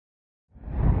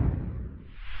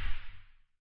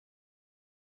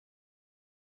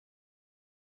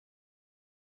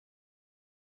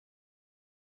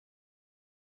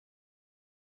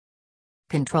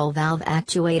Control valve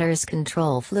actuators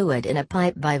control fluid in a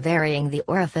pipe by varying the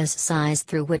orifice size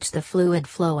through which the fluid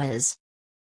flow is.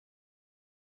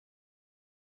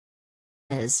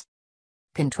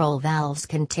 Control valves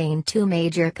contain two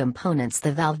major components: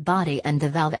 the valve body and the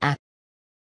valve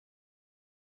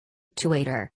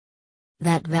actuator.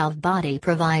 That valve body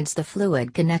provides the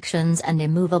fluid connections, and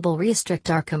immovable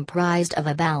restrictor comprised of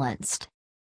a balanced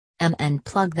end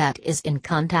plug that is in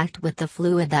contact with the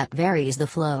fluid that varies the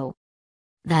flow.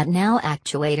 That now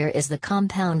actuator is the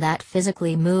compound that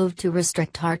physically moved to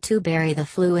restrictor to vary the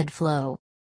fluid flow.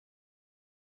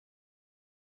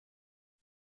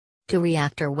 Two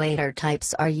reactor waiter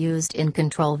types are used in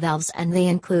control valves, and they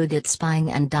include its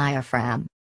spring and diaphragm,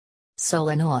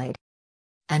 solenoid,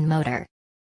 and motor.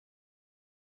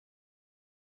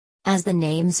 As the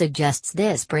name suggests,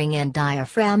 this spring and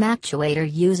diaphragm actuator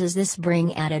uses this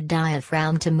spring-added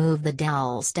diaphragm to move the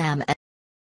dowel stem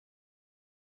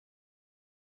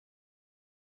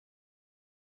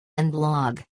and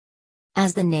log.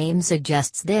 As the name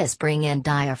suggests, this spring and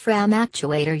diaphragm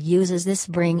actuator uses this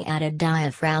spring-added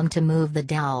diaphragm to move the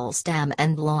dowel stem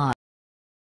and log.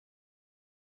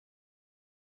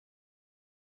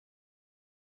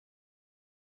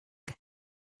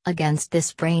 Against this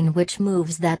spring which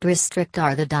moves that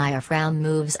restrictor, the diaphragm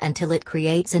moves until it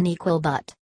creates an equal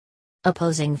but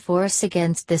opposing force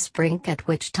against this spring, at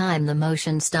which time the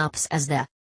motion stops as the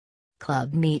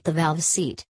club meet the valve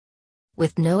seat.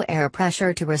 With no air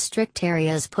pressure to restrict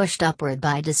areas pushed upward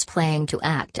by displaying to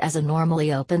act as a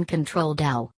normally open control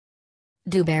dowel.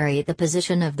 Do vary the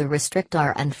position of the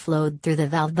restrictor and flowed through the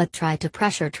valve, but try to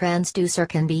pressure transducer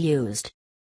can be used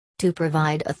to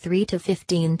provide a 3 to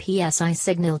 15 psi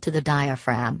signal to the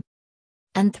diaphragm.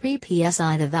 And 3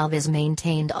 psi the valve is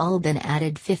maintained. All been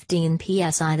added 15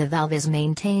 psi the valve is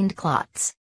maintained.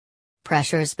 Clots.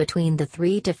 Pressures between the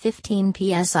 3 to 15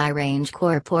 psi range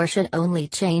core portion only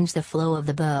change the flow of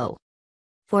the bow.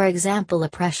 For example, a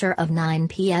pressure of 9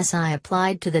 psi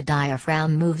applied to the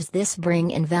diaphragm moves this spring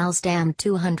in valve stem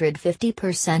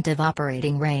 250% of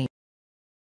operating range.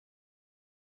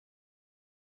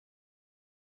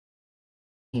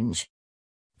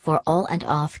 For all and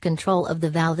off control of the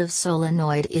valve, of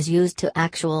solenoid is used to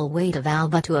actual weight a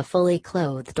valve to a fully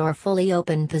closed or fully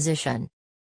open position.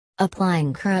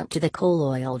 Applying current to the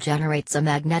coil generates a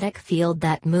magnetic field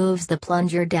that moves the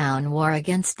plunger downward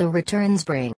against the return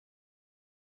spring.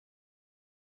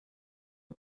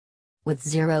 With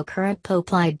zero current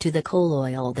applied to the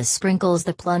coil, this sprinkles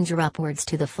the plunger upwards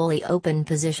to the fully open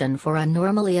position for a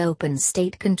normally open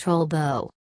state control bow.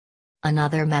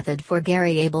 Another method for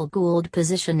variable Gould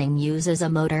positioning uses a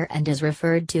motor and is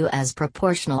referred to as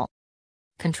proportional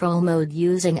control mode,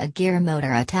 using a gear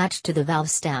motor attached to the valve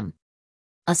stem.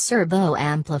 A servo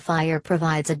amplifier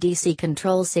provides a DC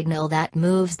control signal that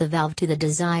moves the valve to the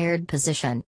desired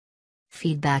position.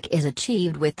 Feedback is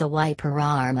achieved with the wiper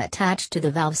arm attached to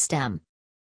the valve stem.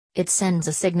 It sends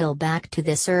a signal back to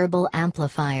the servo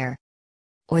amplifier,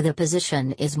 or the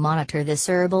position is monitored. The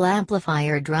servo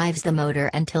amplifier drives the motor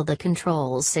until the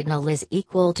control signal is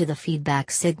equal to the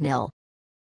feedback signal.